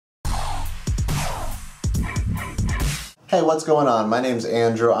Hey, what's going on? My name's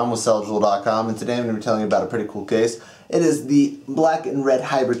Andrew, I'm with selljewel.com, and today I'm going to be telling you about a pretty cool case. It is the black and red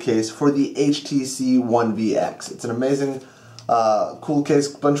hybrid case for the HTC One VX. It's an amazing, cool case,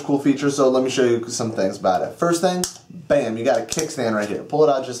 bunch of cool features, so let me show you some things about it. First thing, bam, you got a kickstand right here. Pull it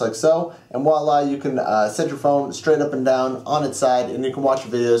out just like so, and voila, you can set your phone straight up and down on its side, and you can watch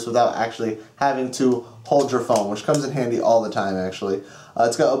videos without actually having to hold your phone, which comes in handy all the time, actually.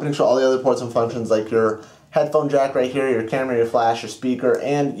 It's got openings for all the other ports and functions, like your headphone jack right here, your camera, your flash, your speaker,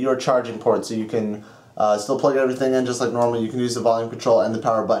 and your charging port, so you can still plug everything in just like normal. You can use the volume control and the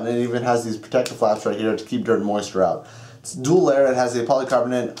power button. It even has these protective flaps right here to keep dirt and moisture out. It's dual layer. It has a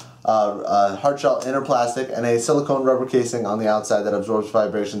polycarbonate hard shell inner plastic and a silicone rubber casing on the outside that absorbs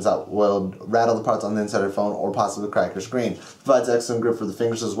vibrations that will rattle the parts on the inside of your phone or possibly crack your screen. Provides excellent grip for the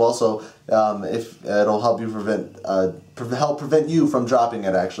fingers as well, so if it'll help you prevent you from dropping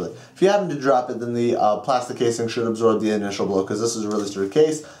it. Actually, if you happen to drop it, then the plastic casing should absorb the initial blow, because this is a really sturdy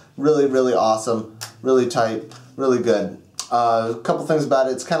case. Really awesome, really tight, really good. A couple things about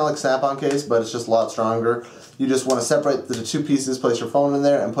it. It's kind of like a snap-on case, but it's just a lot stronger. You just want to separate the two pieces, place your phone in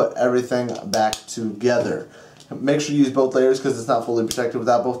there, and put everything back together. Make sure you use both layers, because it's not fully protected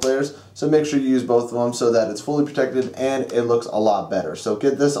without both layers. So make sure you use both of them so that it's fully protected and it looks a lot better. So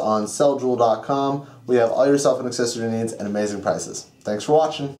get this on selljewel.com. We have all your cell phone accessory needs and amazing prices. Thanks for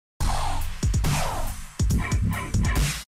watching.